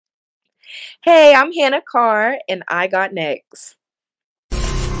Hey, I'm Hannah Carr, and I got next.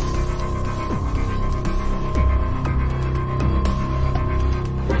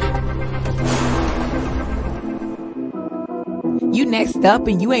 You next up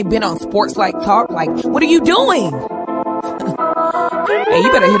and you ain't been on Sports Like Talk. Like, what are you doing? Hey, you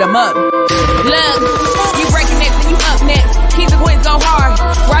better hit him up. Look, you breaking next and you up next. Keep the wins go hard.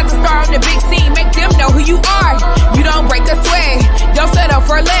 Rise a star on the big scene. Make them know who you are. You don't break a sweat. Don't settle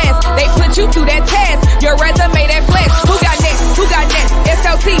for less. They put you through that test. Your resume that flex. Who got next? Who got next?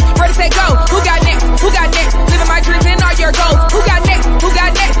 SLT, ready, set, go. Who got next? Who got next? Living my dreams and all your goals. Who got next? Who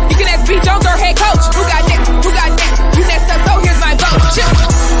got next? You can ask B. Jones or head coach. Who got next? Who got next? You next up, so here's my vote.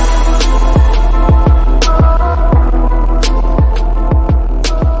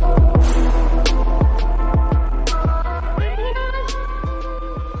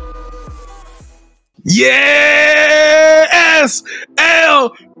 Yes,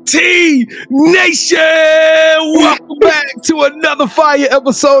 LT Nation. Welcome back to another fire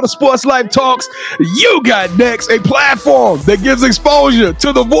episode of Sports Life Talks. You got next, a platform that gives exposure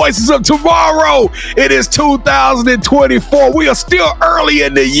to the voices of tomorrow. It is 2024. We are still early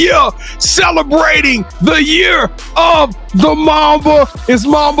in the year, celebrating the year of the Mamba. It's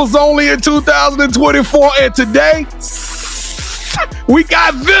Mamba's only in 2024, and today we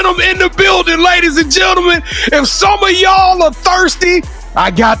got Venom in the building, ladies and gentlemen. If some of y'all are thirsty, I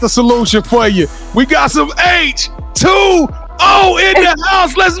got the solution for you. We got some H2O in the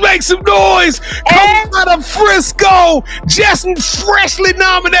house. Let's make some noise. Coming out of Frisco, just freshly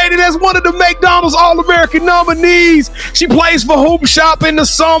nominated as one of the McDonald's All-American nominees. She plays for Hoop Shop in the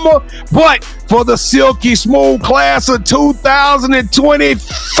summer, but for the silky smooth class of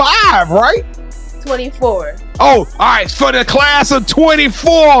 2025, right? 24. Oh, all right. For the class of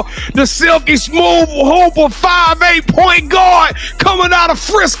 24, the silky smooth hooper 5'8" point guard coming out of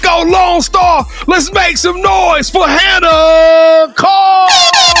Frisco, Lone Star. Let's make some noise for Hannah Carr.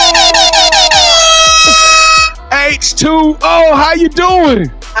 H2O, how you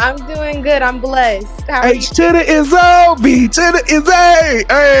doing? I'm doing good. I'm blessed. How are H to the is O, B to the is A.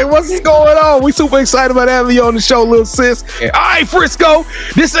 Hey, what's going on? We super excited about having you on the show, little sis. All right, Frisco,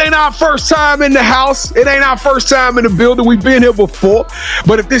 this ain't our first time in the house. It ain't our first time in the building. We've been here before.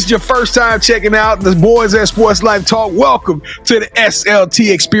 But if this is your first time checking out the boys at Sports Life Talk, welcome to the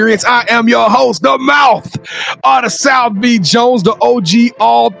SLT experience. I am your host, the mouth of the South B. Jones, the OG,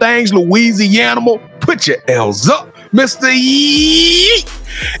 all things Louisiana. Put your L's up. Mr. Yeet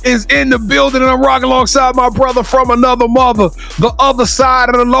is in the building, and I'm rocking alongside my brother from another mother, the other side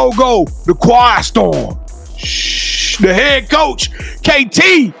of the logo, the Quiet Storm, the head coach,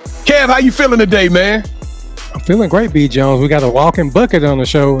 KT. Kev, how you feeling today, man? I'm feeling great, B. Jones. We got a walking bucket on the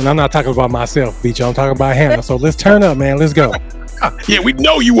show, and I'm not talking about myself, B. Jones. I'm talking about Hannah. So let's turn up, man. Let's go. Yeah, we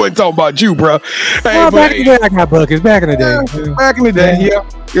know you wasn't talking about you, bro. Hey, back in the day, I got buckets. Back in the day. Back in the day,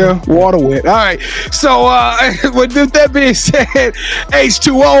 yeah. Water wet. All right. So, with that being said,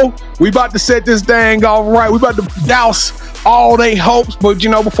 H2O, we about to set this thing all right. We about to douse all they hopes, but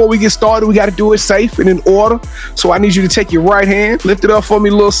before we get started, we got to do it safe and in order. So I need you to take your right hand, lift it up for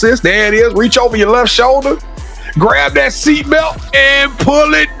me, little sis. There it is. Reach over your left shoulder. Grab that seatbelt and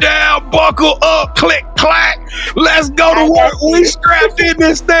pull it down. Buckle up. Click, clack. Let's go to work. We strapped in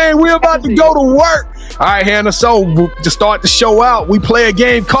this thing. We're about to go to work. All right, Hannah. So to start the show out, we play a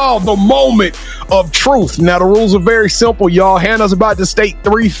game called The Moment of Truth. Now, the rules are very simple, y'all. Hannah's about to state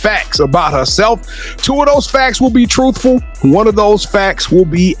 3 facts about herself. 2 of those facts will be truthful. 1 of those facts will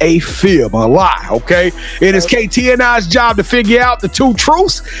be a fib, a lie, okay? It is KT and I's job to figure out the 2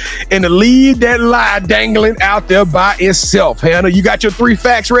 truths and to leave that lie dangling out there by itself. Hannah, you got your 3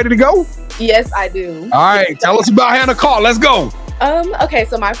 facts ready to go? Yes, I do. All right, tell us about Hannah Carr. Let's go. Okay,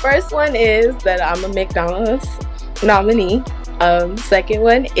 so my first one is that I'm a McDonald's nominee. Second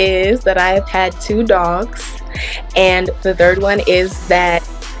one is that I have had 2 dogs. And the third one is that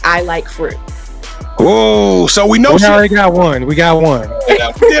I like fruit. Oh, so we know we already got one. We got one.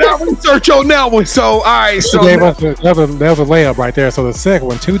 Did our research on that one. So, all right. So that was a layup right there. So the second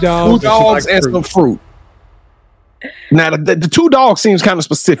one, 2 dogs. 2 dogs and some fruit. Now, the 2 dogs seems kind of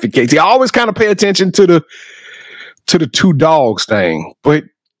specific, KT. I always kind of pay attention to the 2 dogs thing, but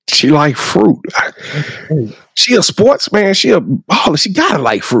she like fruit. She a sportsman. She a baller. She gotta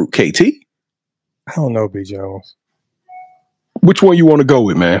like fruit, KT. I don't know, B. Jones. Which one you want to go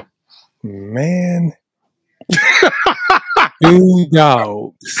with, man? Man. 2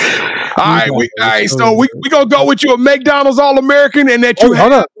 dogs. All right, so we gonna go with you a McDonald's All-American and that you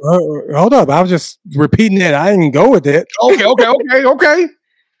hold up. I was just repeating that. I didn't go with it. Okay.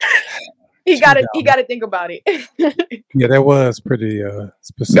 He gotta think about it. Yeah, that was pretty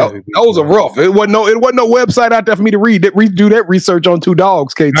specific. No, those are rough. It wasn't no website out there for me to read. Do that research on 2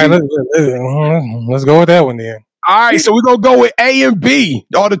 dogs, KT. All right, let's go with that one then. All right, so we're gonna go with A and B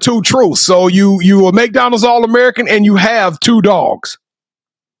are the 2 truths. So you a McDonald's All-American and you have 2 dogs.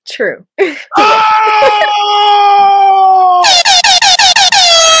 True. Oh!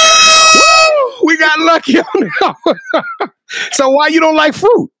 We got lucky on that one. So why you don't like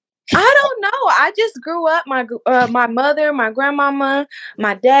fruit? I don't know. I just grew up. My mother, my grandmama,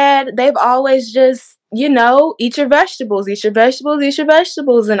 my dad, they've always just, eat your vegetables, eat your vegetables, eat your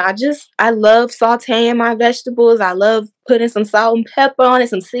vegetables. And I love sauteing my vegetables. I love putting some salt and pepper on it,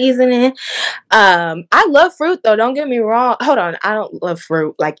 some seasoning. I love fruit though. Don't get me wrong. Hold on. I don't love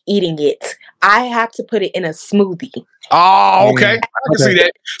fruit, like eating it. I have to put it in a smoothie. Oh, okay. I can see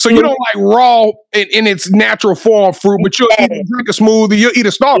that. So you don't like raw in its natural form fruit, but you'll drink a smoothie. You'll eat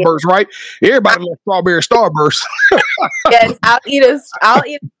a Starburst, right? Everybody loves strawberry Starburst. Yes, I'll eat a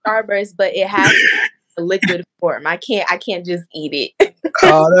Starburst, but it has to be a liquid form. I can't just eat it.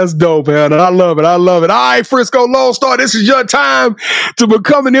 Oh, that's dope, man. I love it. All right, Frisco Lone Star, this is your time to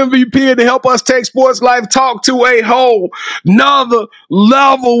become an MVP and to help us take Sports Life Talk to a whole nother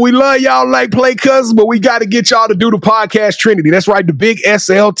level. We love y'all like play cousins, but we got to get y'all to do the podcast Trinity. That's right, the big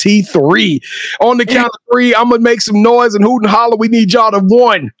SLT3. On the count of 3, I'm going to make some noise and hoot and holler. We need y'all to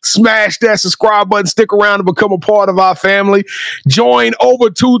 1, smash that subscribe button, stick around and become a part of our family. Join over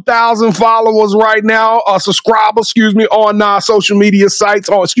 2,000 followers right now, subscribers, on our social media sites,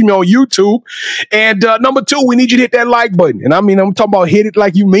 on YouTube. And number 2, we need you to hit that like button. And I'm talking about hit it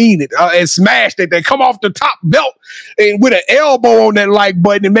like you mean it, and smash that. They come off the top belt and with an elbow on that like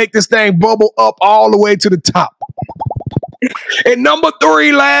button and make this thing bubble up all the way to the top. And number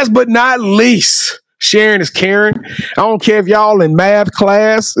 3, last but not least, sharing is caring. I don't care if y'all in math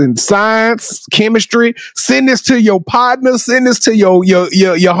class, in science, chemistry. Send this to your partners. Send this to your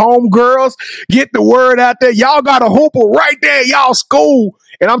home girls. Get the word out there. Y'all got a hooper right there in y'all school.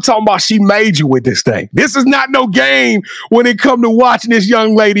 And I'm talking about she made you with this thing. This is not no game when it come to watching this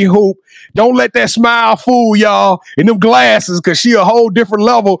young lady hoop. Don't let that smile fool y'all and them glasses, because she a whole different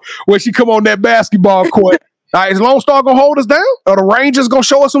level when she come on that basketball court. All right, is Lone Star going to hold us down? Or the Rangers going to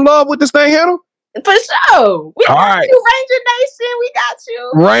show us some love with this thing, Hannah? For sure. We got you, Ranger Nation. We got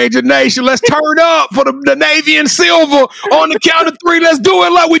you. Ranger Nation, let's turn up for the Navy and Silver. On the count of 3, let's do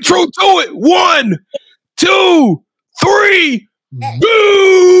it like we true to it. 1, 2, 3. Boo!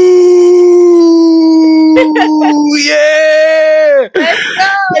 Yeah! Let's go!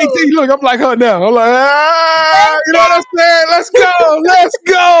 KT, look, I'm like her now. I'm like, you know what I'm saying? Let's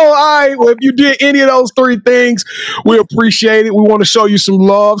go! All right, well, if you did any of those 3 things, we appreciate it. We want to show you some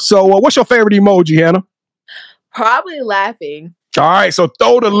love. So, what's your favorite emoji, Hannah? Probably laughing. All right, so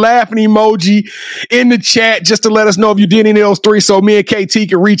throw the laughing emoji in the chat just to let us know if you did any of those 3 so me and KT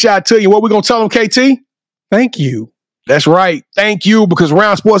can reach out to you. What we going to tell them, KT? Thank you. That's right. Thank you, because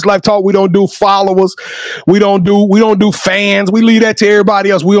around Sports Life Talk, we don't do followers. We don't do fans. We leave that to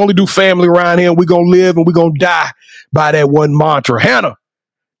everybody else. We only do family around here. We're going to live and we're going to die by that one mantra. Hannah,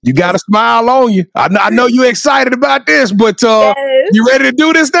 you got a smile on you. I know you're excited about this, but yes. You ready to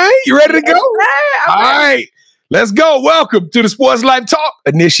do this thing? You ready to go? Yes, all right. Let's go. Welcome to the Sports Life Talk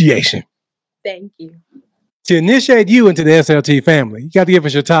initiation. Thank you. To initiate you into the SLT family, you got to give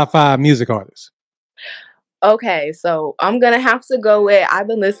us your top 5 music artists. Okay, so I'm gonna have to go with, I've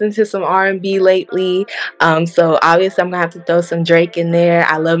been listening to some R&B lately, so obviously I'm gonna have to throw some Drake in there.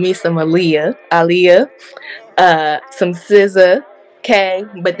 I love me some Aaliyah, some SZA, okay,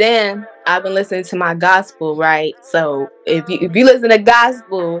 but then I've been listening to my gospel, right? So if you listen to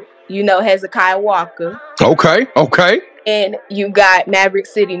gospel, you know Hezekiah Walker. Okay. And you got Maverick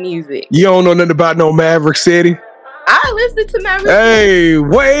City music. You don't know nothing about no Maverick City? I listen to Maverick City. Hey,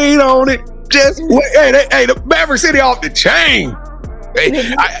 wait on it. Just wait. Hey, the Maverick City off the chain.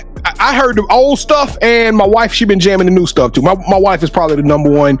 Hey, I heard the old stuff, and my wife, she been jamming the new stuff too. My wife is probably the number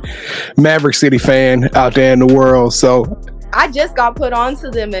 1 Maverick City fan out there in the world. So I just got put on to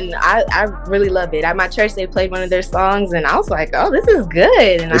them, and I really love it. At my church, they played one of their songs, and I was like, oh, this is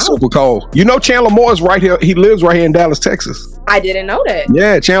good. And it's super cool. You know, Chandler Moore is right here. He lives right here in Dallas, Texas. I didn't know that.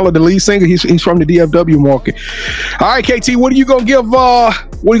 Yeah, Chandler, the lead singer, he's from the DFW market. All right, KT, what are you gonna give our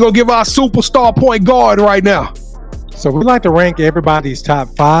superstar point guard right now? So we like to rank everybody's top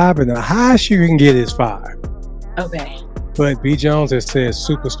 5, and the highest you can get is 5. Okay. But B. Jones has said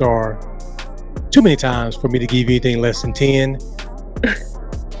superstar too many times for me to give you anything less than 10.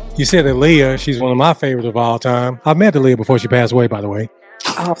 You said Aaliyah, she's one of my favorites of all time. I met Aaliyah before she passed away, by the way.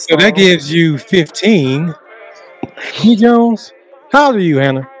 Oh. So that gives you 15. B. Jones, how old are you,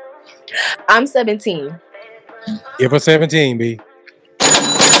 Hannah? I'm 17. Give her 17, B.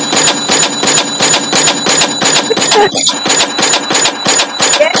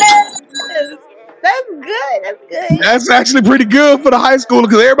 Yes. That's good. That's good. That's actually pretty good for the high schooler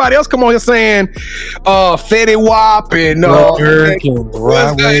because everybody else come on here saying Fetty Wap and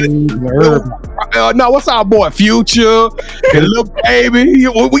no, what's our boy Future and Lil Baby?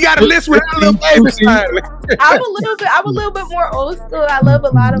 We got a list without Lil Baby. I'm a little bit more old school. I love a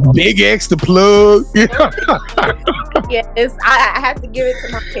lot of Big X the Plug. Yes, I have to give it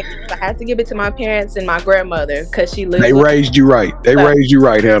to my parents. I have to give it to my parents and my grandmother because she lives. They raised you right. They raised you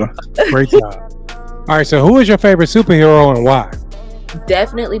right, Hannah. Great job. All right, so who is your favorite superhero and why?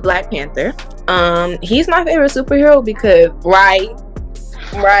 Definitely Black Panther. He's my favorite superhero because right.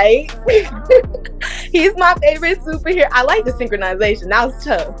 He's my favorite superhero. I like the synchronization. That was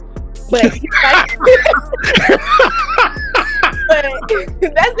tough, but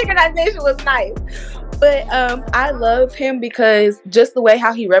that synchronization was nice. But I love him because just the way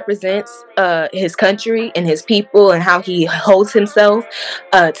how he represents his country and his people and how he holds himself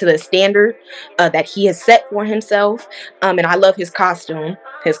to the standard that he has set for himself. And I love his costume.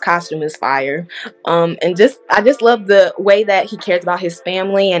 His costume is fire. And I just love the way that he cares about his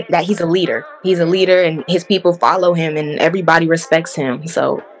family and that he's a leader. He's a leader and his people follow him and everybody respects him.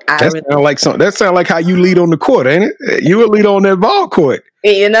 So that sounds like how you lead on the court, ain't it? You a leader on that ball court.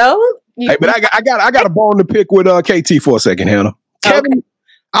 You know? Hey, but I got a bone to pick with KT for a second, Hannah. Kevin, okay.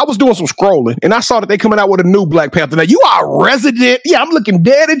 I was doing some scrolling and I saw that they coming out with a new Black Panther. Now you are a resident. Yeah, I'm looking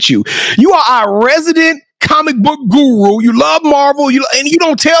dead at you. You are our resident comic book guru. You love Marvel. And you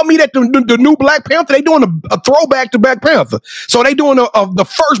don't tell me that the new Black Panther, they doing a throwback to Black Panther. So they doing the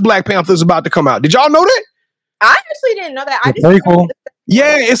first Black Panther is about to come out. Did y'all know that? I actually didn't know that.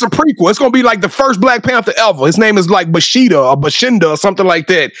 Yeah, it's a prequel. It's gonna be like the first Black Panther ever. His name is like Bashinda or something like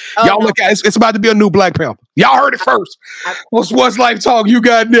that. Y'all look at it. It's about to be a new Black Panther. Y'all heard it first. What's Life Talk you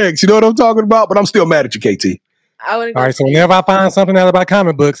got next? You know what I'm talking about? But I'm still mad at you, KT. All right, so whenever I find something out about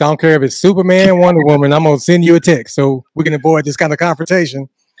comic books, I don't care if it's Superman, Wonder Woman, I'm gonna send you a text so we can avoid this kind of confrontation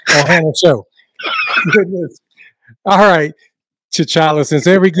on Hannah's show. Goodness. All right, T'Challa, since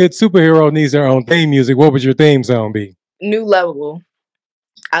every good superhero needs their own theme music, what would your theme song be? New Level.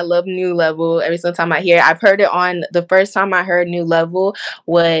 I love New Level. Every single time I hear it, I've heard it on the first time I heard New Level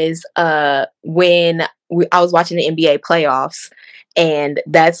was when I was watching the NBA playoffs, and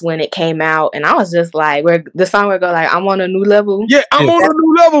that's when it came out, and I was just like, "Where the song would go like, I'm on a new level." Yeah, I'm on a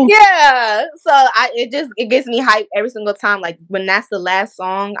new level. Yeah, so it gets me hyped every single time. Like when that's the last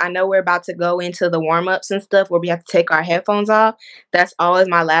song, I know we're about to go into the warm ups and stuff where we have to take our headphones off. That's always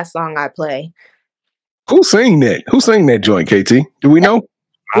my last song I play. Who sang that? Who sang that joint, KT? Do we know?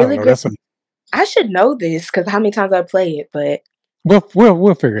 Really good. I should know this because how many times I play it, but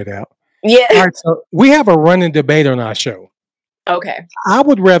we'll figure it out. Yeah. All right, so we have a running debate on our show. Okay. I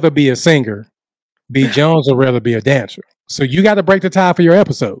would rather be a singer. B. Jones would rather be a dancer. So you got to break the tie for your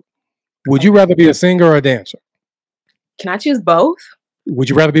episode. Would you rather be a singer or a dancer? Can I choose both? Would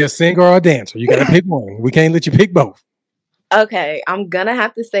you rather be a singer or a dancer? You got to pick one. We can't let you pick both. Okay, I'm gonna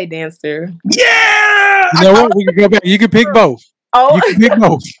have to say dancer. Yeah. You know what? We can go back. You can pick both. Oh, you can pick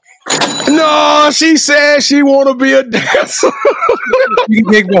both. No, she said she want to be a dancer. You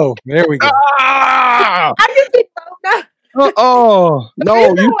can pick both. There we go. I can pick both. No.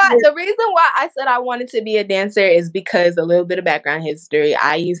 The reason why I said I wanted to be a dancer is because a little bit of background history.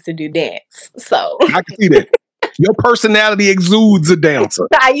 I used to do dance, so I can see that. Your personality exudes a dancer.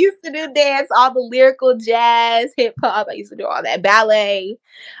 I used to do dance, all the lyrical jazz, hip hop. I used to do all that ballet.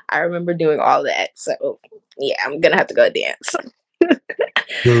 I remember doing all that. So yeah, I'm gonna have to go dance. I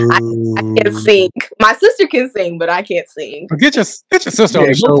can't sing. My sister can sing, but I can't sing. Get your sister on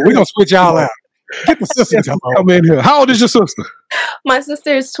the show. We're gonna switch y'all out. Get the sister come in here. How old is your sister? My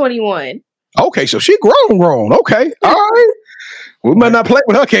sister is 21. Okay, so she grown. Okay, all right. We might not play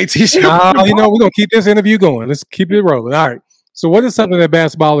with her, KT. We're gonna keep this interview going. Let's keep it rolling. All right. So, what is something that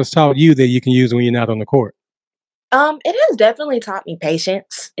basketball has taught you that you can use when you're not on the court? It has definitely taught me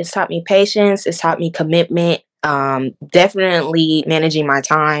patience. It's taught me patience. It's taught me commitment. Definitely managing my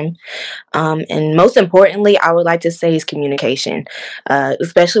time. And most importantly, I would like to say is communication,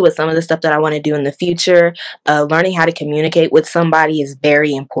 especially with some of the stuff that I want to do in the future. Learning how to communicate with somebody is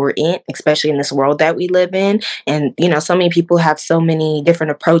very important, especially in this world that we live in. And, so many people have so many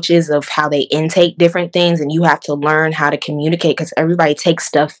different approaches of how they intake different things, and you have to learn how to communicate because everybody takes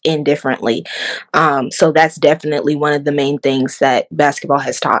stuff in differently. So that's definitely one of the main things that basketball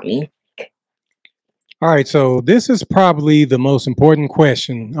has taught me. All right, so this is probably the most important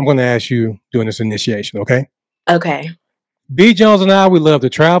question I'm going to ask you during this initiation, okay? Okay. B. Jones and I, we love to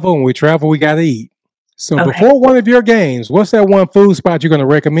travel. When we travel, we got to eat. So Okay. before one of your games, what's that one food spot you're going to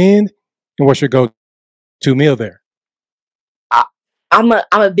recommend? And what's your go-to meal there? I'm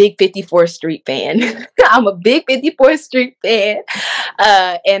a big 54th Street fan. I'm a big 54th Street fan,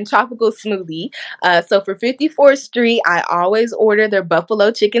 and tropical smoothie. So for 54th Street, I always order their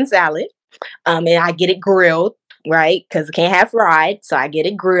buffalo chicken salad, and I get it grilled, right? Because I can't have fried, so I get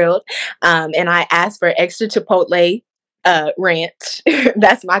it grilled, and I ask for extra chipotle ranch.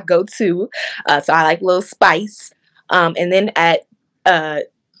 That's my go-to. So I like a little spice, and then at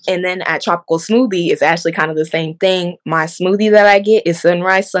Tropical Smoothie, it's actually kind of the same thing. My smoothie that I get is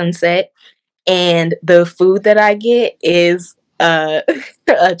sunrise sunset, and the food that I get is a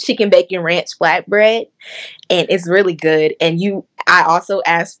chicken bacon ranch flatbread, and it's really good. And I also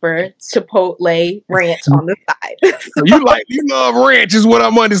ask for Chipotle ranch on the side. So you love ranch, is what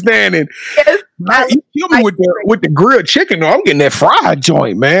I'm understanding. Yes, You kill me with the grilled chicken. Though. I'm getting that fried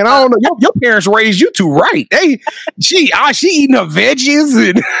joint, man. I don't know. Your parents raised you two right. She eating her veggies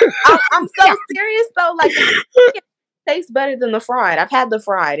and. I'm so serious though. Like, it tastes better than the fried. I've had the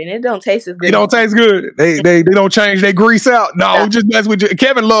fried, and it don't taste as good. It don't taste good. They don't change their grease out. No, just mess with you.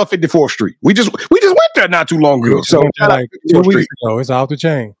 Kevin loved 54th Street. We just went there not too long ago. So like 2 weeks ago, it's off the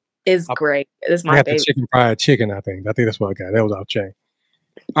chain. It's great. It's my I got favorite. the chicken fried chicken. I think that's what I got. That was off chain.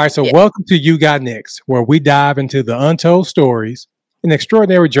 All right, so welcome to You Got Next, where we dive into the untold stories and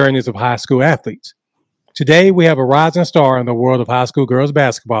extraordinary journeys of high school athletes. Today, we have a rising star in the world of high school girls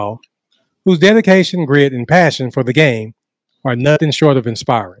basketball, whose dedication, grit, and passion for the game are nothing short of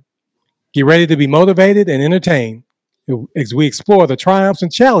inspiring. Get ready to be motivated and entertained as we explore the triumphs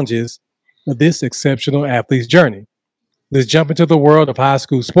and challenges of this exceptional athlete's journey. Let's jump into the world of high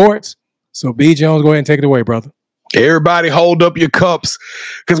school sports. So, B. Jones, go ahead and take it away, brother. Everybody hold up your cups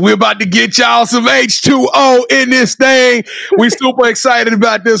because we're about to get y'all some H2O in this thing. We're super excited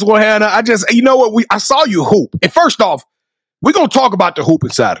about this one, Hannah. I saw you hoop. And first off, we're going to talk about the hoop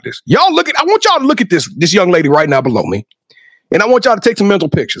inside of this. I want y'all to look at this young lady right now below me. And I want y'all to take some mental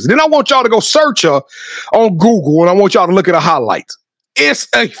pictures. Then I want y'all to go search her on Google, and I want y'all to look at her highlights.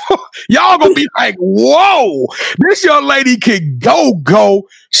 Y'all gonna be like, whoa, this young lady can go.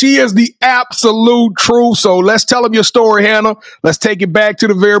 She is the absolute truth. So let's tell them your story, Hannah. Let's take it back to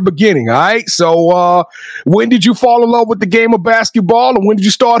the very beginning. All right. So when did you fall in love with the game of basketball, and when did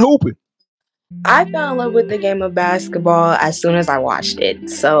you start hooping? I fell in love with the game of basketball as soon as I watched it.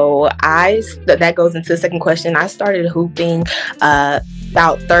 So that goes into the second question. I started hooping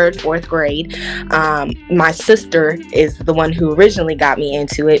about 3rd, 4th grade. My sister is the one who originally got me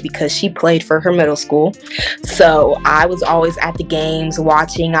into it because she played for her middle school. So I was always at the games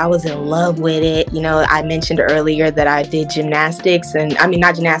watching. I was in love with it. I mentioned earlier that I did gymnastics, and I mean,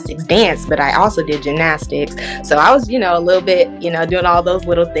 not gymnastics, dance, but I also did gymnastics. So I was, a little bit, doing all those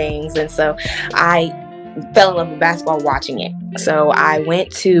little things. And so I fell in love with basketball watching it. So I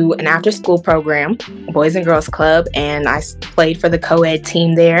went to an after-school program, Boys and Girls Club, and I played for the co-ed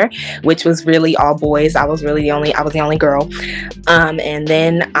team there, which was really all boys. I was the only girl. And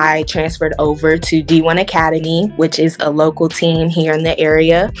then I transferred over to D1 Academy, which is a local team here in the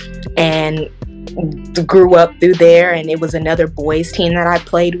area, and grew up through there. And it was another boys team that I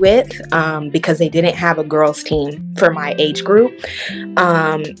played with because they didn't have a girls team for my age group.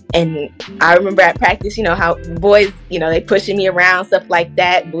 And I remember at practice, how boys, they pushing me around, stuff like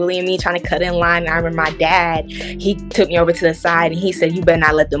that, bullying me, trying to cut in line. And I remember my dad, he took me over to the side and he said, "You better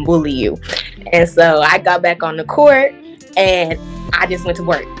not let them bully you." And so I got back on the court and I just went to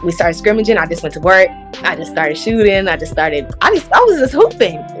work. We started scrimmaging. I just went to work. I just started shooting. I was just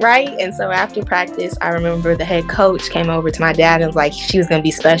hooping, right? And so after practice, I remember the head coach came over to my dad and was like, she was going to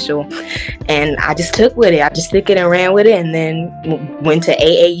be special. And I just took with it. I just took it and ran with it, and then went to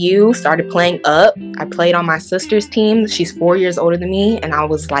AAU, started playing up. I played on my sister's team. She's 4 years older than me, and I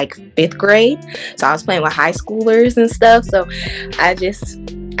was like 5th grade. So I was playing with high schoolers and stuff. So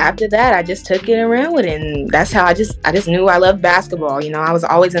after that, I just took it and ran with it. And that's how I just knew I loved basketball. I was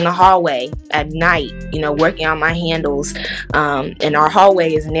always in the hallway at night, working on my handles. And our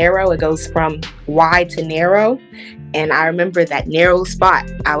hallway is narrow. It goes from wide to narrow. And I remember that narrow spot,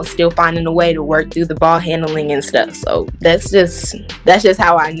 I was still finding a way to work through the ball handling and stuff. So that's just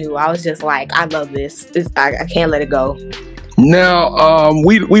how I knew. I was just like, I love this. I can't let it go. Now,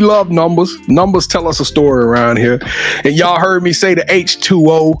 we love numbers. Numbers tell us a story around here. And y'all heard me say the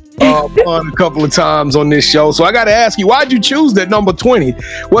H2O a couple of times on this show. So I got to ask you, why'd you choose that number 20?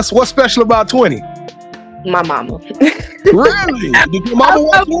 What's special about 20? My mama. Really? Did your mama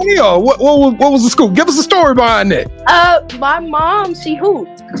want 20? Or what was the scoop? Give us a story behind that. My mom, she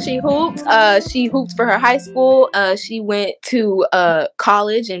hooped. She hooped. She hooped for her high school. She went to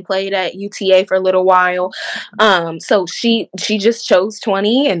college and played at UTA for a little while. So she just chose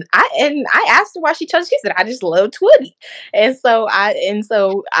 20, and I asked her why she chose. She said, "I just love 20." And so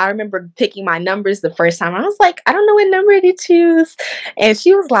I remember picking my numbers the first time. I was like, "I don't know what number to choose," and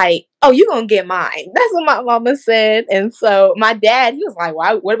she was like, "Oh, you're gonna get mine." That's what my mama said. And so my dad, he was like,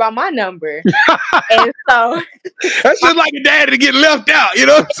 "Why? What about my number?" And so That's just like a daddy to get left out, you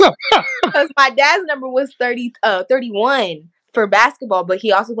know? because my dad's number was 31 for basketball, but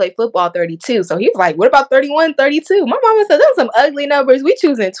he also played football 32. So he was like, "What about 31, 32?" My mama said, "Those are some ugly numbers. We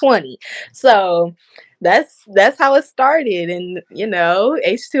choosing 20." So that's how it started. And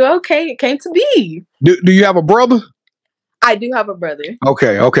H2O came to be. Do you have a brother? I do have a brother.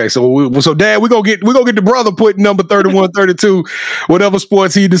 Okay. So Dad, we're gonna get the brother put number 31, 32, whatever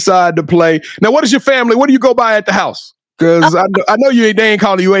sports he decide to play. Now, what is your family? What do you go by at the house? Because I know they ain't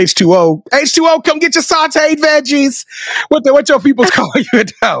calling you H2O. H2O, come get your sauteed veggies. What your people's calling you at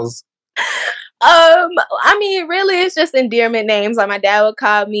the house? I mean, really, it's just endearment names. Like my dad would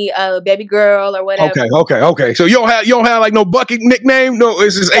call me baby girl or whatever. Okay. So you don't have like no bucket nickname? No,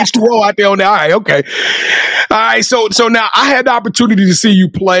 it's just H2O out there on there. All right, okay. All right. So now I had the opportunity to see you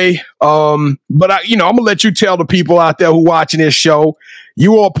play. But I'm gonna let you tell the people out there who watching this show.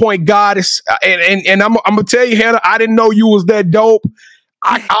 You are a point goddess, and I'm gonna tell you, Hannah, I didn't know you was that dope.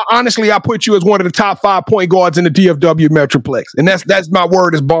 I honestly put you as one of the top 5 point guards in the DFW Metroplex, and that's my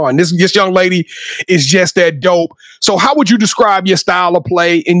word is bond. This young lady is just that dope. So, how would you describe your style of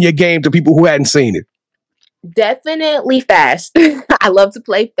play in your game to people who hadn't seen it? Definitely fast. I love to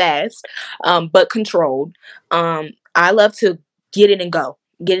play fast, but controlled. I love to get it and go.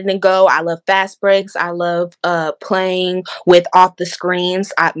 I love fast breaks. I love playing with off the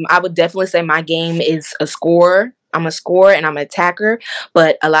screens. I would definitely say my game is a scorer. I'm a scorer and I'm an attacker,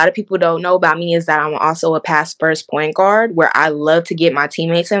 but a lot of people don't know about me is that I'm also a pass first point guard where I love to get my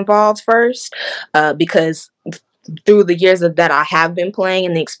teammates involved first, because through the years that I have been playing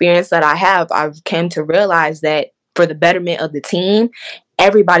and the experience that I have, I've come to realize that for the betterment of the team,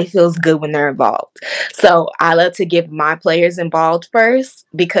 everybody feels good when they're involved. So I love to get my players involved first,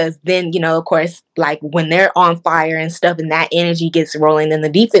 because then, of course, like when they're on fire and stuff and that energy gets rolling, then the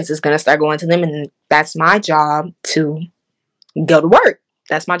defense is going to start going to them. And that's my job to go to work.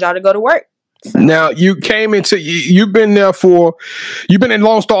 So. Now you came into, you've been in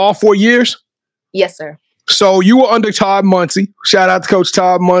Lone Star all 4 years? Yes, sir. So you were under Todd Muncy. Shout out to Coach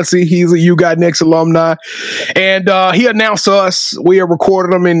Todd Muncy. He's a You Got Next alumni. And he announced to us. We had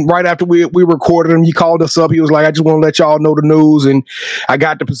recorded him. And right after we recorded him, he called us up. He was like, "I just want to let y'all know the news." And I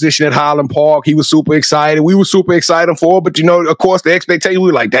got the position at Highland Park. He was super excited. We were super excited for it. But, of course, the expectation, we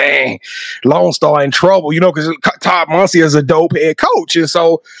were like, dang, Lone Star in trouble, because Todd Muncy is a dope head coach. And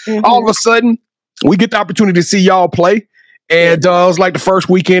so all of a sudden, we get the opportunity to see y'all play. And it was like the first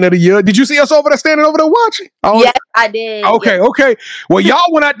weekend of the year. Did you see us over there standing over there watching? Yes, I did. Okay. Well, y'all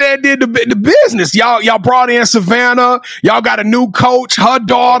went out there and did the business. Y'all brought in Savannah. Y'all got a new coach, her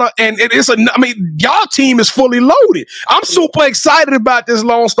daughter, and y'all team is fully loaded. I'm super excited about this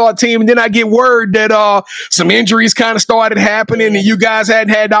Lone Star team. And then I get word that some injuries kind of started happening, and you guys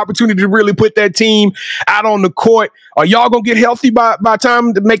hadn't had the opportunity to really put that team out on the court. Are y'all gonna get healthy by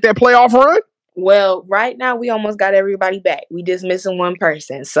time to make that playoff run? Well, right now we almost got everybody back. We just missing one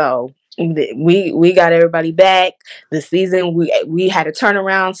person. So we got everybody back. The season we had a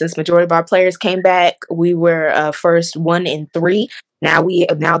turnaround since majority of our players came back. We were first 1-3. Now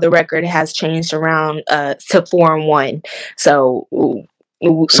the record has changed around to 4-1. So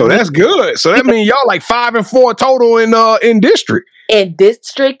that's good. So that means y'all like 5-4 total in district. In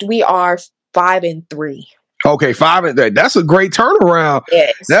district, we are 5-3. Okay, 5. That's a great turnaround.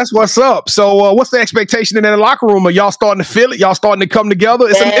 Yes. That's what's up. So what's the expectation in that locker room? Are y'all starting to feel it? Y'all starting to come together?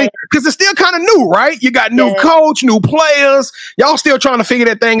 Because it's still kind of new, right? You got new coach, new players. Y'all still trying to figure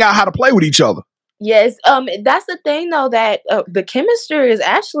that thing out, how to play with each other. Yes. That's the thing, though, that the chemistry is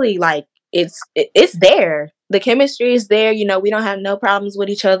actually like, it's there. The chemistry is there. We don't have no problems with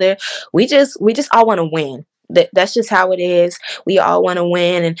each other. We just all want to win. That's just how it is. We all want to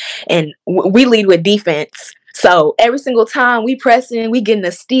win, and we lead with defense. So every single time we pressing, we getting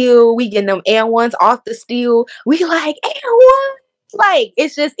a steal, we getting them air ones off the steal. We like air one. Like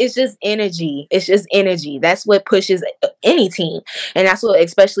it's just energy. It's just energy. That's what pushes any team, and that's what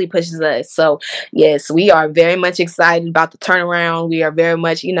especially pushes us. So yes, we are very much excited about the turnaround. We are very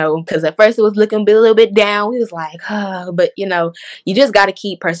much, because at first it was looking a little bit down. We was like, but you just got to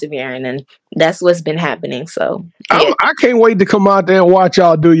keep persevering, and that's what's been happening. So yeah. I can't wait to come out there and watch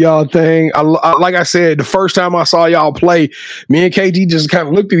y'all do y'all thing. Like I said, the first time I saw y'all play, me and KG just kind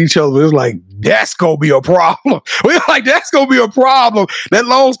of looked at each other. It was like, that's gonna be a problem. We were like, that's gonna be a problem. That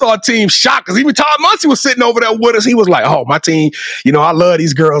Lone Star team shocked us. Even Todd Muncie was sitting over there with us. He was like, oh, my team, I love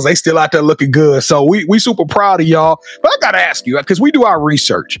these girls. They still out there looking good. So we super proud of y'all. But I gotta ask you, because we do our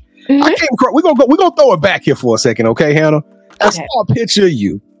research. Mm-hmm. We're gonna throw it back here for a second, okay, Hannah? I saw a picture of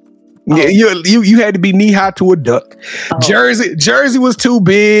you. Oh. You had to be knee high to a duck. Oh. Jersey was too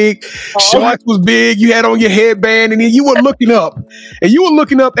big. Oh. Shorts was big. You had on your headband, and then you were looking up, at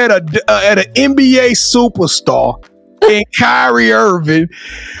an NBA superstar in Kyrie Irving.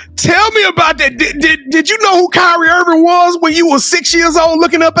 Tell me about that. Did you know who Kyrie Irving was when you were 6 years old,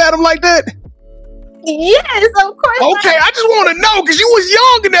 looking up at him like that? Yes, of course. Okay, I just want to know because you was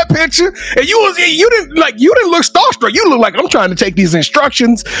young in that picture, and you didn't look starstruck. You look like I'm trying to take these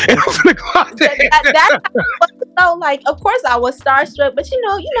instructions and I'm gonna go out there. So, like, of course I was starstruck, but you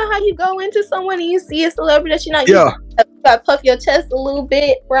know how you go into someone and you see a celebrity that you gotta puff your chest a little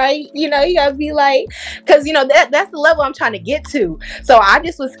bit, right? You gotta be like, because that's the level I'm trying to get to. So I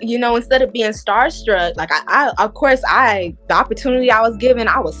just was, instead of being starstruck, like the opportunity I was given,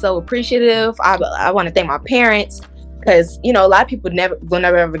 I was so appreciative. I want to thank my parents because a lot of people will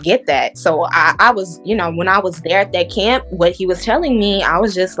never ever get that. So I was, when I was there at that camp, what he was telling me, I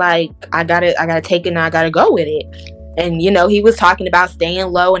was just like, I gotta take it and I gotta go with it. And he was talking about staying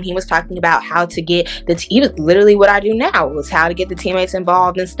low, and he was talking about how to get he was literally what I do now, was how to get the teammates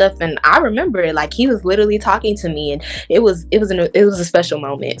involved and stuff. And I remember it, like he was literally talking to me, and it was a special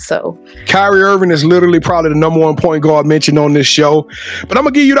moment. So Kyrie Irving is literally probably the number one point guard mentioned on this show, but I'm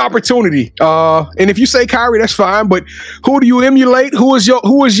gonna give you the opportunity. And if you say Kyrie, that's fine. But who do you emulate? Who is your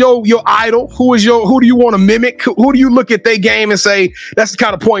idol? Who do you want to mimic? Who do you look at their game and say that's the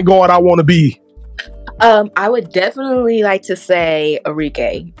kind of point guard I want to be? I would definitely like to say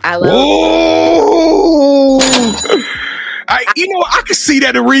Enrique. I love. I can see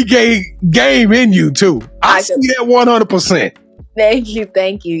that Enrique game in you too. I see that 100%. Thank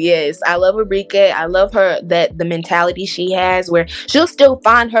you. Yes, I love Enrique. I love the mentality she has, where she'll still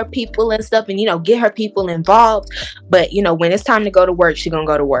find her people and stuff, and get her people involved. But when it's time to go to work, she's gonna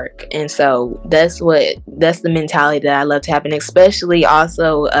go to work, and so that's the mentality that I love to happen. Especially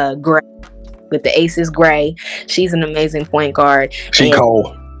also Gray. With the Aces, Gray, she's an amazing point guard. She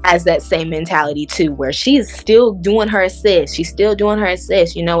cold. Has that same mentality too, where she's still doing her assists. It's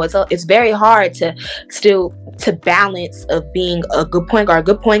very hard to balance of being a good point guard.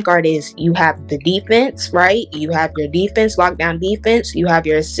 Good point guard is you have the defense, right? You have your defense, lockdown defense. You have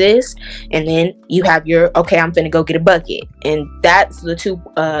your assists, and then you have your I'm finna go get a bucket. And that's the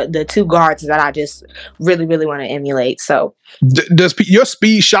two guards that I just really, really want to emulate. So, does your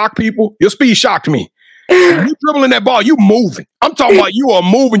speed shock people? Your speed shocked me. You dribbling that ball, you moving. I'm talking about you are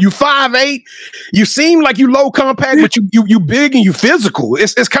moving. You 5'8". You seem like you low compact, but you big and you physical.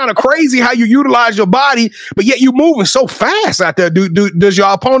 It's kind of crazy how you utilize your body, but yet you moving so fast out there. Does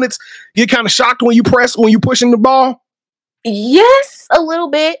your opponents get kind of shocked when you pushing the ball? Yes, a little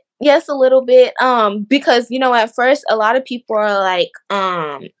bit. Because at first a lot of people are like,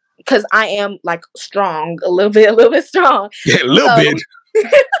 because I am like strong, a little bit strong. Yeah, a little bit.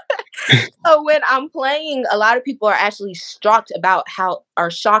 So when I'm playing, a lot of people are actually shocked about how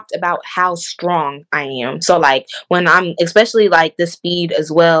strong I am. So like when I'm, especially like the speed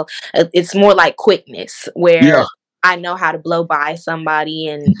as well, it's more like quickness, where I know how to blow by somebody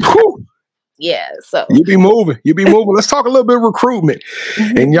and. So you be moving. Let's talk a little bit of recruitment.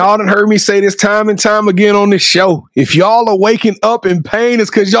 And y'all done heard me say this time and time again on this show. If y'all are waking up in pain,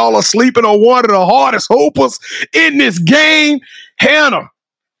 it's because y'all are sleeping on one of the hardest hoopers in this game, Hannah.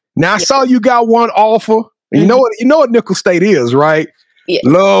 Now I saw you got one offer. You know what Nickel State is, right? Yeah.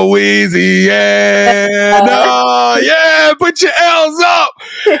 Louisiana. Put your L's up.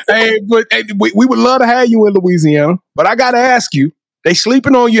 But we would love to have you in Louisiana. But I gotta ask you, they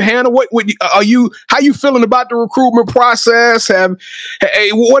sleeping on you, Hannah. What are you? How you feeling about the recruitment process?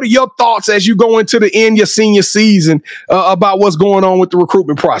 What are your thoughts as you go into the end of your senior season about what's going on with the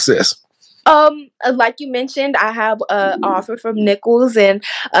recruitment process? Like you mentioned, I have an offer from Nichols, and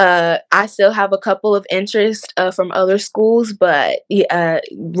I still have a couple of interest from other schools, but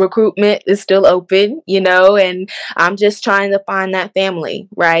recruitment is still open, and I'm just trying to find that family,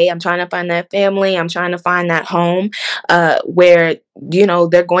 right? I'm trying to find that family. I'm trying to find that home where,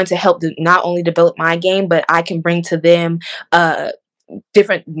 they're going to help not only develop my game, but I can bring to them my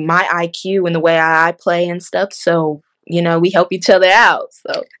IQ and the way I play and stuff. So, we help each other out.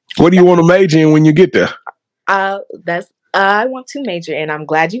 So. What do you want to major in when you get there? That's I want to major, and I'm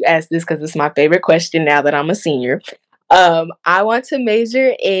glad you asked this because it's my favorite question now that I'm a senior. I want to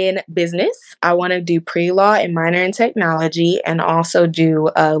major in business. I want to do pre-law and minor in technology, and also do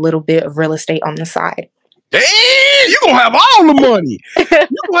a little bit of real estate on the side. Damn, you gonna have all the money. You gonna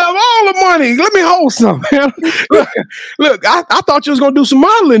have all the money. Let me hold some, man. Look, I thought you was gonna do some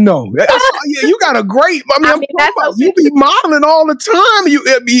modeling though. You got a great. You be modeling all the time.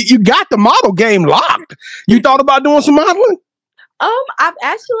 You got the model game locked. You thought about doing some modeling? I've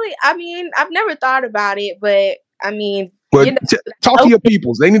never thought about it, but But talk to your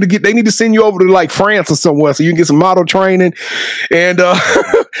peoples. They need to send you over to like France or somewhere so you can get some model training and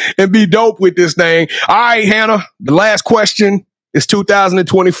and be dope with this thing. All right, Hannah. The last question is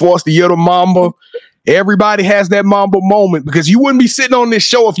 2024. It's the year of the Mamba. Everybody has that Mamba moment because you wouldn't be sitting on this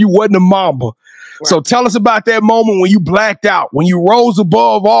show if you wasn't a Mamba. Right. So tell us about that moment when you blacked out, when you rose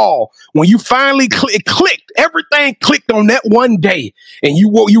above all, when you finally clicked. Everything clicked on that one day, and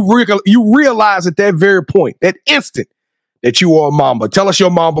you realized at that very point, that instant, that you are a Mamba. Tell us your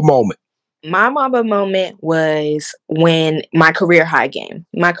Mamba moment. My Mamba moment was when my career high game.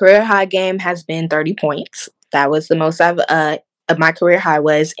 My career high game has been 30 points. That was the most of my career high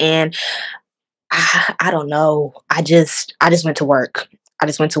was, and I don't know. I just went to work.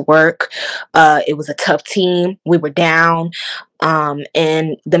 It was a tough team. We were down.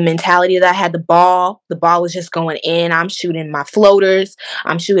 And the mentality that I had, the ball was just going in. I'm shooting my floaters.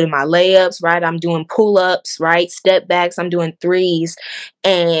 I'm shooting my layups, right? I'm doing pull-ups, right? Step backs. I'm doing threes.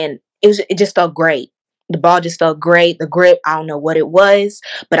 And it just felt great. The ball just felt great. The grip, I don't know what it was,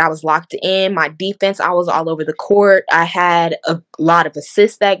 but I was locked in. My defense, I was all over the court. I had a lot of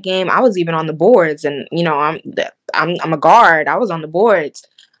assists that game. I was even on the boards, and I'm a guard. I was on the boards.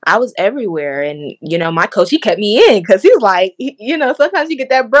 I was everywhere, and my coach, he kept me in because he was like, sometimes you get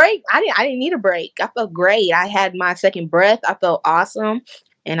that break. I didn't need a break. I felt great. I had my second breath. I felt awesome,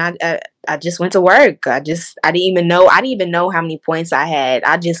 and I just went to work. I didn't even know how many points I had.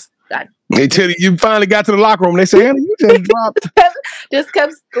 They tell you finally got to the locker room. They say, Hannah, you just dropped. Just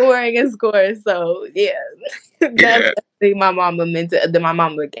kept scoring and scoring. So yeah, that's my mama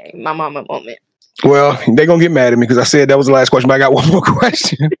game. My mama moment. Well, they're gonna get mad at me because I said that was the last question, but I got one more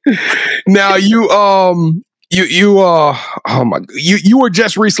question. Now you were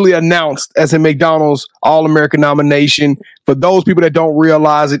just recently announced as a McDonald's All-American nomination. For those people that don't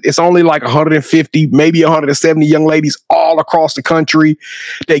realize it, it's only like 150, maybe 170 young ladies all across the country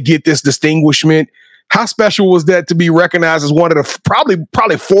that get this distinguishment. How special was that to be recognized as one of the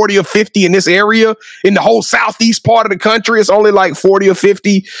probably 40 or 50 in this area, in the whole southeast part of the country? It's only like 40 or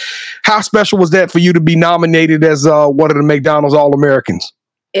 50. How special was that for you to be nominated as one of the McDonald's All-Americans?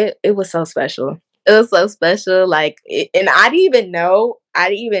 It was so special. It was so special. And I didn't even know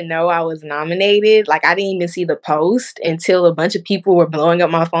I was nominated. Like, I didn't even see the post until a bunch of people were blowing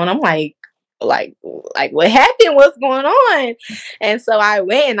up my phone. I'm like, what happened? What's going on? And so I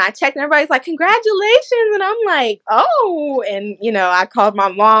went and I checked, and everybody's like, congratulations. And I'm like, oh. And, I called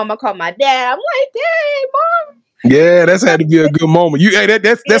my mom. I called my dad. I'm like, Dad, Mom. Yeah, that's had to be a good moment.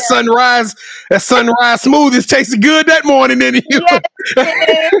 That sunrise smoothies tasted good that morning, didn't you?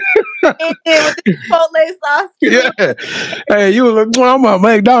 Yes, it did with the Chipotle sauce. Yeah. Hey, you was like, I'm a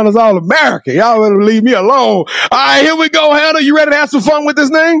McDonald's All-American. Y'all better leave me alone. All right, here we go, Hannah. You ready to have some fun with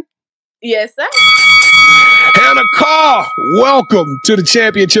this thing? Yes, sir. Hannah Carr, welcome to the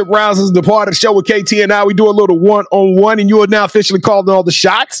championship rounds. This is the part of the show with KT and I. We do a little one-on-one, and you are now officially called all the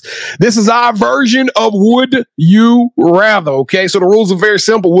shots. This is our version of Would You Rather, okay? So the rules are very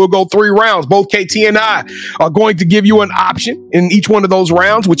simple. We'll go 3 rounds. Both KT and I are going to give you an option in each one of those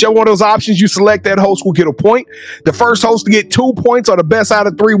rounds. Whichever one of those options you select, that host will get a point. The first host to get 2 points or the best out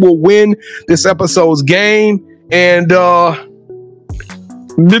of 3 will win this episode's game. And,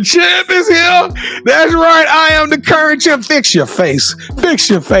 the champ is here. That's right. I am the current champ. Fix your face.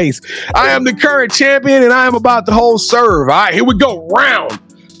 I am the current champion, and I am about to hold serve. All right, here we go. Round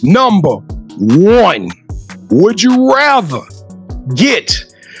number 1. Would you rather get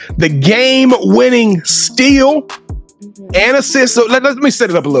the game-winning steal and assist? So let me set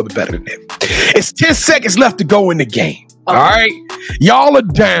it up a little bit better than that. It's 10 seconds left to go in the game. All right. Y'all are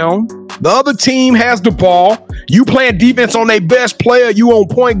down. The other team has the ball. You playing defense on their best player. You on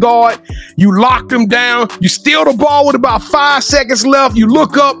point guard. You lock them down. You steal the ball with about 5 seconds left. You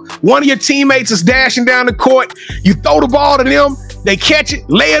look up. One of your teammates is dashing down the court. You throw the ball to them. They catch it,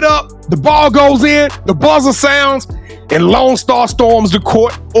 lay it up. The ball goes in. The buzzer sounds, and Lone Star storms the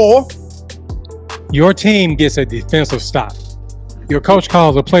court. Or your team gets a defensive stop. Your coach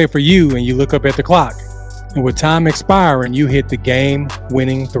calls a play for you, and you look up at the clock. And with time expiring, you hit the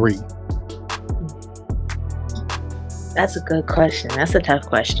game-winning 3. That's a good question. That's a tough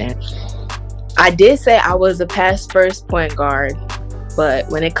question. I did say I was a pass first point guard, but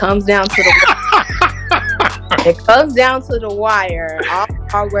when it comes down to the wire, all the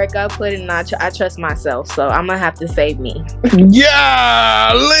hard work I put in, I trust myself. So I'm gonna have to say me.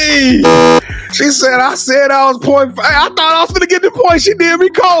 Yeah, Lee. She said, I was point. I thought I was gonna get the point. She did me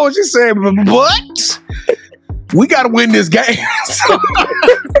cold. She said, "What? We gotta win this game."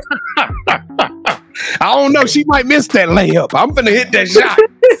 I don't know. She might miss that layup. I'm gonna hit that shot.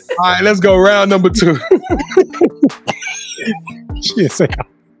 All right, let's go. Round number 2. She did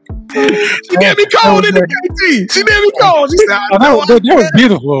me cold in the KT. She did me cold. She said, that was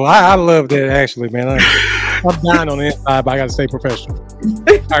beautiful. I love that, actually, man. I'm dying on the inside, but I got to stay professional.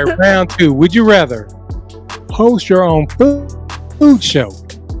 All right, round 2. Would you rather host your own food show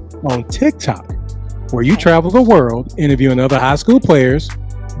on TikTok, where you travel the world interviewing other high school players,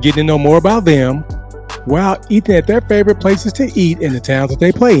 getting to know more about them, while eating at their favorite places to eat in the towns that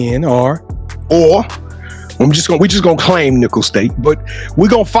they play in, or we just gonna claim Nickel State, but we're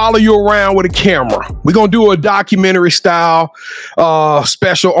gonna follow you around with a camera. We're gonna do a documentary style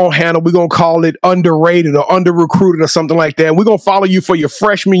special on Hannah. We're gonna call it Underrated or Under Recruited or something like that. We're gonna follow you for your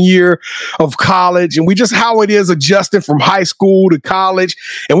freshman year of college, and we just how it is adjusting from high school to college,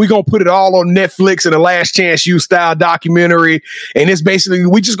 and we're gonna put it all on Netflix in a Last Chance U style documentary. And it's basically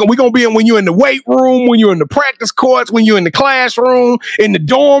we're gonna be in when you're in the weight room, when you're in the practice courts, when you're in the classroom, in the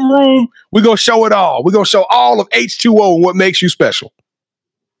dorm room. We're gonna show it all. We're gonna show all of H2O and what makes you special.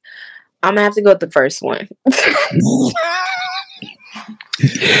 I'm gonna have to go with the first one. You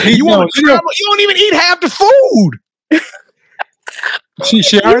don't even eat half the food.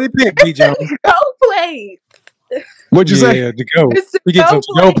 She already picked B. Jones. Go plate. What'd you say? Yeah, to go. We get some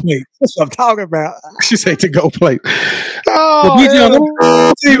to-go plates. That's what I'm talking about. She said to go plate. Oh, B. Jones,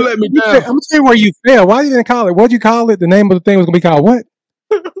 you let me down. I'm gonna tell you where you failed. Why you didn't call it? What'd you call it? The name of the thing was gonna be called what?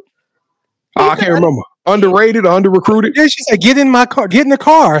 I can't remember. Underrated or under recruited? Yeah, she said, get in my car, get in the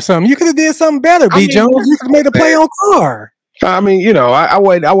car or something. You could have did something better, B. Jones. You could have made a play on Carr. I mean, you know, I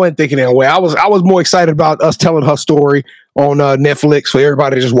wasn't thinking that way. I was more excited about us telling her story on Netflix for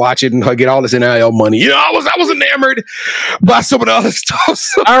everybody to just watch it and her get all this NIL money. You know, I was enamored by some of the other stuff.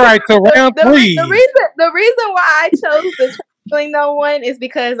 So. All right, so round 3. The reason why I chose the traveling no one is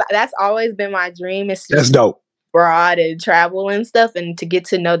because that's always been my dream. That's dope. Abroad and travel and stuff, and to get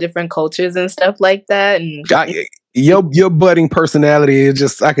to know different cultures and stuff like that. And your budding personality is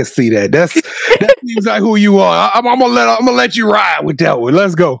just, I can see that. That seems like who you are. I'm gonna let you ride with that one.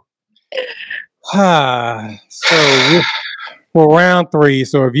 Let's go. So for round 3,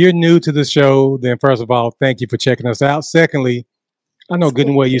 so if you're new to the show, then first of all, thank you for checking us out. Secondly, I know good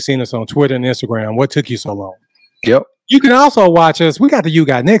and well you've seen us on Twitter and Instagram. What took you so long? Yep. You can also watch us. We got the You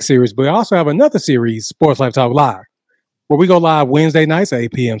Got Next series, but we also have another series, Sports Life Talk Live, where we go live Wednesday nights at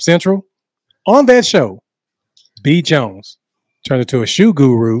 8 p.m. Central. On that show, B. Jones turns into a shoe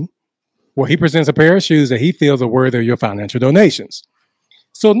guru, where he presents a pair of shoes that he feels are worthy of your financial donations.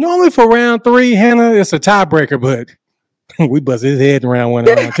 So normally for round 3, Hannah, it's a tiebreaker, but we busted his head in round 1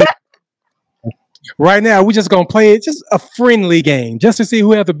 and round 2. Right now, we're just going to play it, just a friendly game, just to see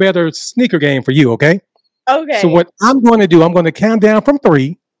who has the better sneaker game for you, okay? Okay. So what I'm going to do, I'm going to count down from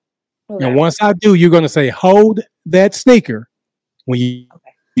 3. Okay. And once I do, you're going to say, hold that sneaker. When you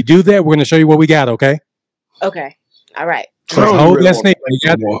do that, we're going to show you what we got, okay? Okay. All right. So hold that sneaker.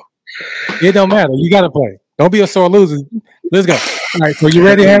 It don't matter. You got to play. Don't be a sore loser. Let's go. All right. So you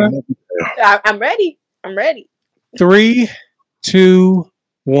ready, Hannah? I'm ready. 3, 2,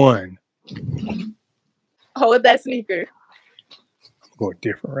 1. Hold that sneaker. Go a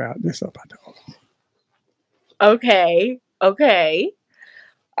different route. This up, I don't. Okay.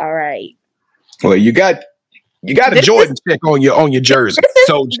 All right. Well, you got a Jordan check on your jersey. This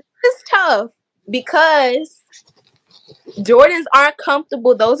is tough because Jordans aren't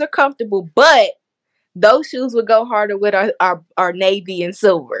comfortable. Those are comfortable, but those shoes would go harder with our navy and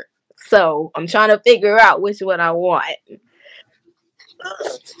silver. So I'm trying to figure out which one I want.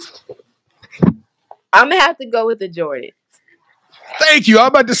 I'm gonna have to go with the Jordans. Thank you. I'm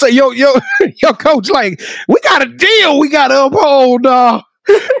about to say, your coach, like, we got a deal. We got to uphold. No,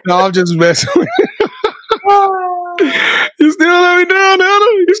 I'm just messing with you. You still let me down, Anna.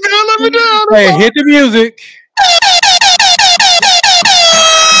 You still let me down. Hey, hit the music.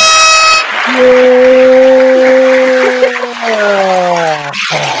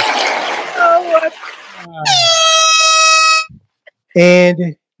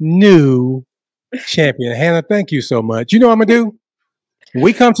 And new champion. Hannah, thank you so much. You know what I'm going to do? When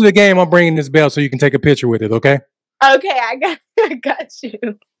we come to the game, I'm bringing this belt so you can take a picture with it, okay? Okay, I got you.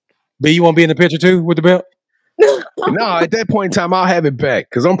 B, you want to be in the picture too with the belt? No, at that point in time, I'll have it back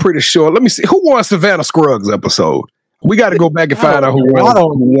because I'm pretty sure. Let me see. Who won Savannah Scruggs episode? We got to go back and find out who won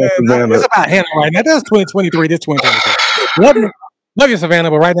Savannah. It's about Hannah right now. That's 2023. This 2023. Love you, Savannah,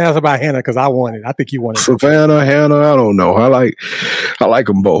 but right now it's about Hannah because I won it. I think you won it. Savannah, Hannah, I don't know. I like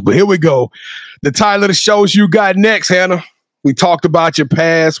them both. But here we go. The title of the shows you got next, Hannah. We talked about your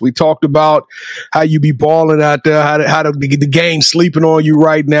past. We talked about how you be balling out there, how the game's sleeping on you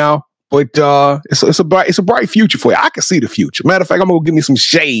right now. But it's a bright future for you. I can see the future. Matter of fact, I'm gonna give me some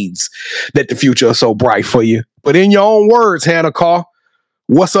shades that the future is so bright for you. But in your own words, Hannah Carr,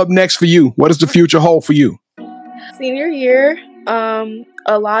 what's up next for you? What does the future hold for you? Senior year,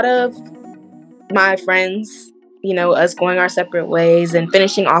 a lot of my friends, us going our separate ways and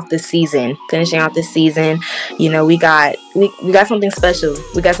finishing off the season, we got something special.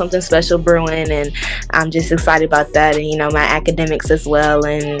 We got something special brewing, and I'm just excited about that. And, my academics as well,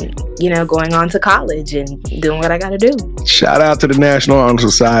 and, going on to college and doing what I got to do. Shout out to the National Honor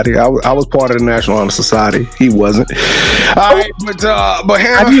Society. I was part of the National Honor Society. He wasn't. All right, but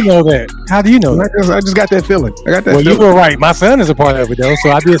Hannah, how do you know that? How do you know that? I just got that feeling. Well, you were right. My son is a part of it, though,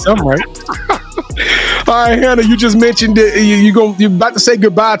 so I did something right. All right, Hannah, you just mentioned that you're about to say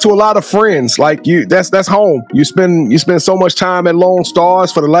goodbye to a lot of friends. Like that's home. You spend so much time at Lone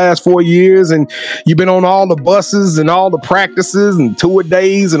Stars for the last 4 years, and you've been on all the buses and all the practices and tour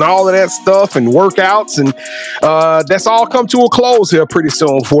days and all of that stuff and workouts, and that's all come to a close here pretty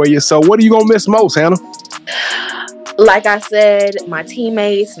soon for you. So what are you gonna miss most, Hannah? Like I said, my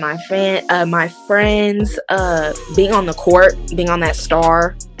teammates, my friends, being on the court, being on that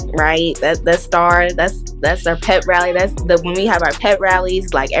star, right? That star, that's our pep rally. When we have our pep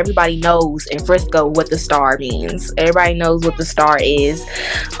rallies, like everybody knows in Frisco what the star means. Everybody knows what the star is,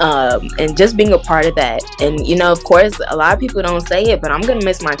 and just being a part of that. And of course, a lot of people don't say it, but I'm gonna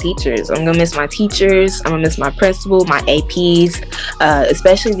miss my teachers. I'm gonna miss my principal, my APs,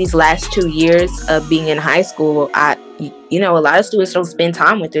 especially these last 2 years of being in high school. A lot of students don't spend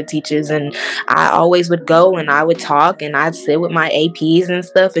time with their teachers, and I always would go and I would talk and I'd sit with my APs and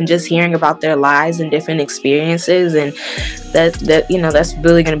stuff, and just hearing about their lives and different experiences, and that's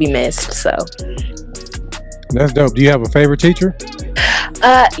really going to be missed. So that's dope. Do you have a favorite teacher?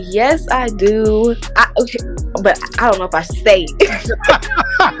 Yes, I do. But I don't know if I should say it.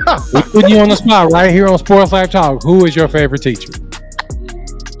 We put you on the spot right here on Sports Life Talk. Who is your favorite teacher?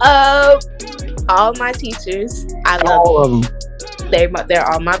 All my teachers, I love all of them. They're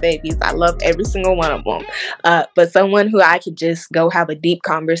all my babies. I love every single one of them. But someone who I could just go have a deep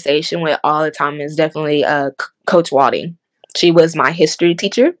conversation with all the time is definitely Coach Wading. She was my history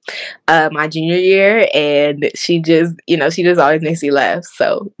teacher my junior year, and she just always makes me laugh.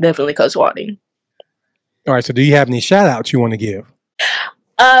 So definitely Coach Wading. All right. So do you have any shout outs you want to give?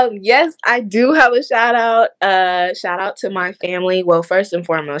 Yes, I do have a shout out. Shout out to my family. Well, first and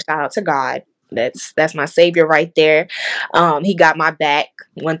foremost, shout out to God. That's my savior right there. He got my back.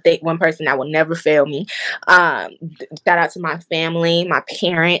 One person that will never fail me. Shout out to my family, my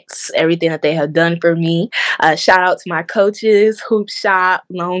parents, everything that they have done for me. Shout out to my coaches, Hoop Shop,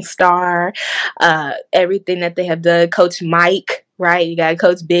 Lone Star, everything that they have done. Coach Mike, right? You got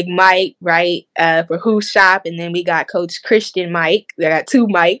Coach Big Mike, right? For Hoop Shop, and then we got Coach Christian Mike. I got two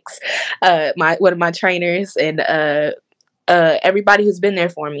Mikes. One of my trainers, and everybody who's been there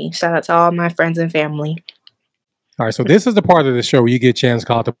for me. Shout out to all my friends and family. All right, so this is the part of the show where you get a chance to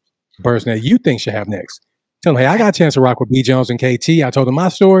call the person that you think should have next. Tell them, hey, I got a chance to rock with B. Jones and KT. I told them my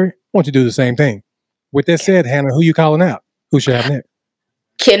story. I want you to do the same thing. With that said, Hannah, who you calling out? Who should have next?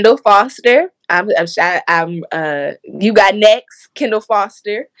 Kendall Foster. You got next, Kendall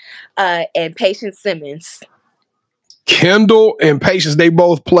Foster, and Patience Simmons. Kendall and Patience, they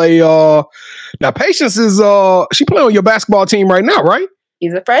both play. Now Patience is she play on your basketball team right now, right?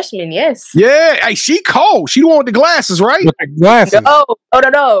 She's a freshman, yes. Yeah, hey, she cold. She the one with the glasses, right? With the glasses. No,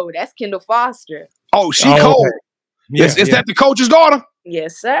 that's Kendall Foster. Oh, she cold. Okay. Yeah, is that the coach's daughter?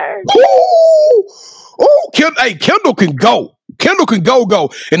 Yes, sir. Oh, Kendall can go. Kendall can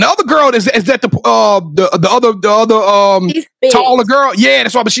go. And the other girl is that the other taller girl? Yeah,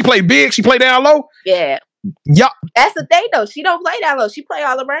 that's why. But she played big. She played down low. Yeah. Yep. That's the thing, though. She don't play down low. She play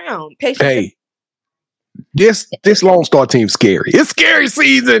all around. Hey, this Lone Star team's scary. It's scary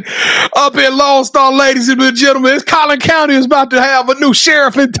season up in Lone Star, ladies and gentlemen. It's Collin County is about to have a new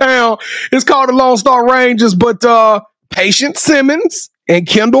sheriff in town. It's called the Lone Star Rangers, but Patience Simmons and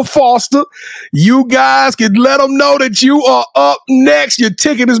Kendall Foster, you guys can let them know that you are up next. Your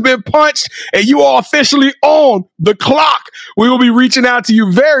ticket has been punched and you are officially on the clock. We will be reaching out to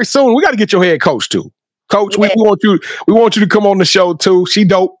you very soon. We got to get your head coach too. Coach, we want you to come on the show too. She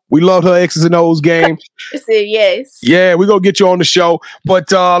dope. We love her X's and O's game. Yes. Yeah, we're gonna get you on the show.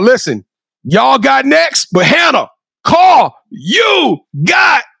 But listen, y'all got next, but Hannah, Carr, you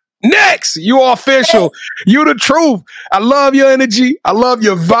got next. You are official. You the truth. I love your energy. I love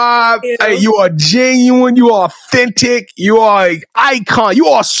your vibe. Hey, you are genuine. You are authentic. You are an icon. You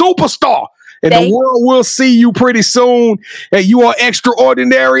are a superstar. And the world will see you pretty soon. And you are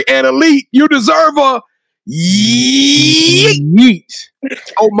extraordinary and elite. You deserve a yeet.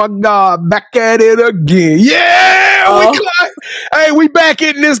 Oh my God, back at it again. Yeah, we back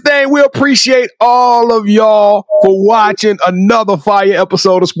in this thing. We appreciate all of y'all for watching another fire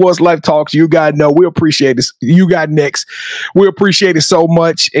episode of Sports Life Talks. You guys know we appreciate this. You got next. We appreciate it so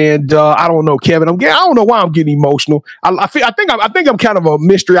much. And I don't know, Kevin. I don't know why I'm getting emotional. I think I'm kind of a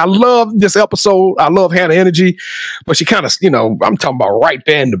mystery. I love this episode. I love Hannah energy, but she kind of, I'm talking about right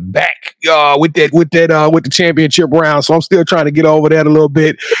there in the back with the championship round. So I'm still trying to get over that a little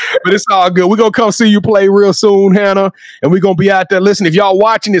bit, but it's all good. We're gonna come see you play real soon, Hannah, and we're gonna be out there. Listen, if y'all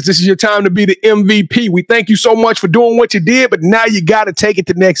watching this is your time to be the MVP. We thank you so much for doing what you did, but now you got to take it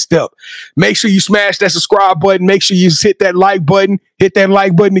to the next step. Make sure you smash that subscribe button. Make sure you hit that like button. Hit that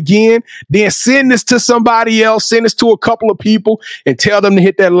like button again. Then send this to somebody else. Send this to a couple of people and tell them to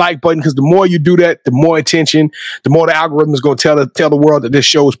hit that like button, because the more you do that, the more attention, the more the algorithm is going to tell the world that this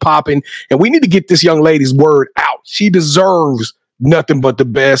show is popping. And we need to get this young lady's word out. She deserves nothing but the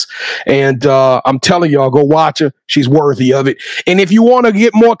best. And I'm telling y'all, go watch her. She's worthy of it. And if you want to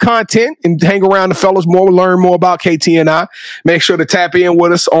get more content and hang around the fellas more, learn more about KT and I, make sure to tap in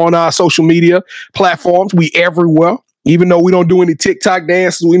with us on our social media platforms. We everywhere. Even though we don't do any TikTok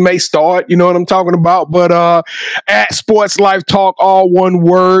dances, we may start, you know what I'm talking about. But at Sports Life Talk, all one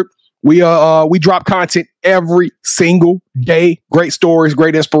word. We drop content every single day. Great stories,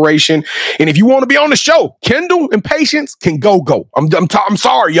 great inspiration. And if you want to be on the show, Kendall and Patience can go. I'm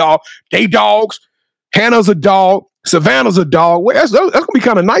sorry, y'all. They dogs. Hannah's a dog. Savannah's a dog. Well, that's gonna be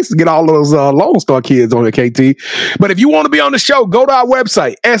kind of nice to get all those Lone Star kids on the KT. But if you want to be on the show, go to our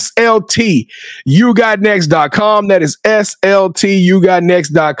website, sltyougotnext.com. That is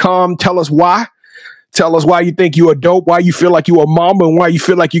sltyougotnext.com. Tell us why. Tell us why you think you are dope, why you feel like you are mama, and why you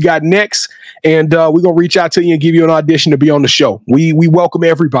feel like you got next. And we're going to reach out to you and give you an audition to be on the show. We welcome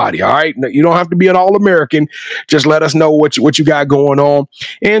everybody, all right? You don't have to be an All-American. Just let us know what you got going on.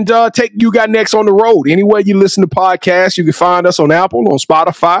 And take You Got Next on the road. Anywhere you listen to podcasts, you can find us on Apple, on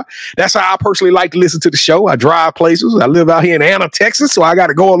Spotify. That's how I personally like to listen to the show. I drive places. I live out here in Anna, Texas, so I got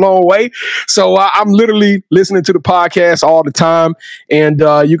to go a long way. So I'm literally listening to the podcast all the time. And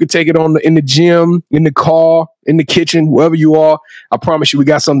you can take it on in the gym, in the car, in the kitchen, wherever you are. I promise you, we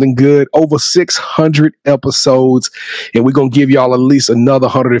got something good. Over 600 episodes, and we're going to give y'all at least another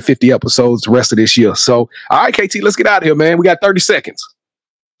 150 episodes the rest of this year. So, all right, KT, let's get out of here, man. We got 30 seconds.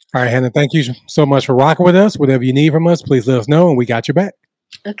 All right, Hannah, thank you so much for rocking with us. Whatever you need from us, please let us know, and we got your back.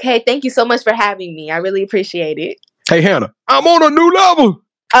 Okay, thank you so much for having me. I really appreciate it. Hey, Hannah, I'm on a new level.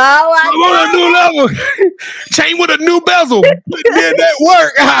 Oh, I'm on a new level. Chain with a new bezel. Did that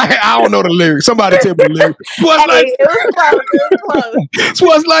work? I don't know the lyrics. Somebody tell me the lyrics.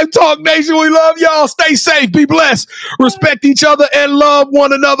 Sports Life Talk Nation. We love y'all. Stay safe. Be blessed. Respect each other and love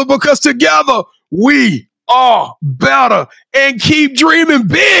one another, because together we are better. And keep dreaming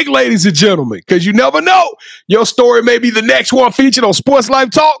big, ladies and gentlemen, because you never know. Your story may be the next one featured on Sports Life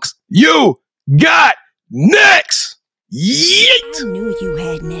Talks. You got next. Yeet. I knew you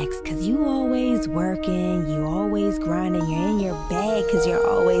had next, cause you always working, you always grinding, you're in your bag cause you're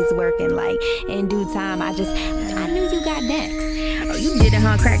always working. Like in due time, I knew you got next. Oh, you did it,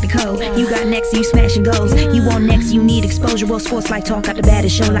 huh? Crack the code. You got next, you smashing goals. You want next, you need exposure. Well, Sports Like Talk got the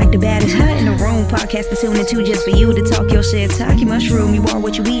baddest show, like the baddest. Her in the room, podcast to tune into just for you to talk your shit. Talk your mushroom, you are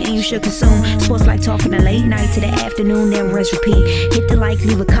what you eat and you should consume. Sports Like Talk from the late night to the afternoon, then rest repeat. Hit the like,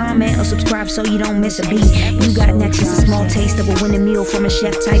 leave a comment, or subscribe so you don't miss a beat. You got next is a small taste of a winning meal from a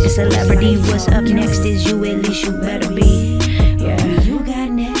chef type of celebrity. What's up next is you, at least you better be. Yeah, you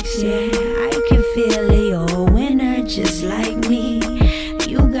got next, yeah. I can feel it, you're a winner just like me.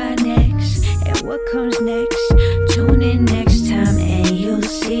 You got next, and what comes next? Tune in next time and you'll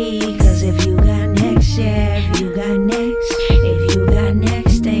see. Cause if you got next, yeah, if you got next, if you got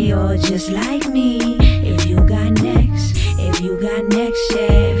next, then you're just like me. If you got next, if you got next, yeah,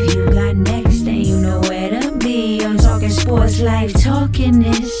 if you got next, then you know where to be. I'm talking Sports Life, talking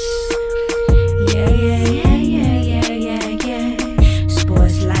this. Yeah.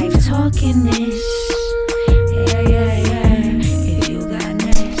 Sports Life, talking this.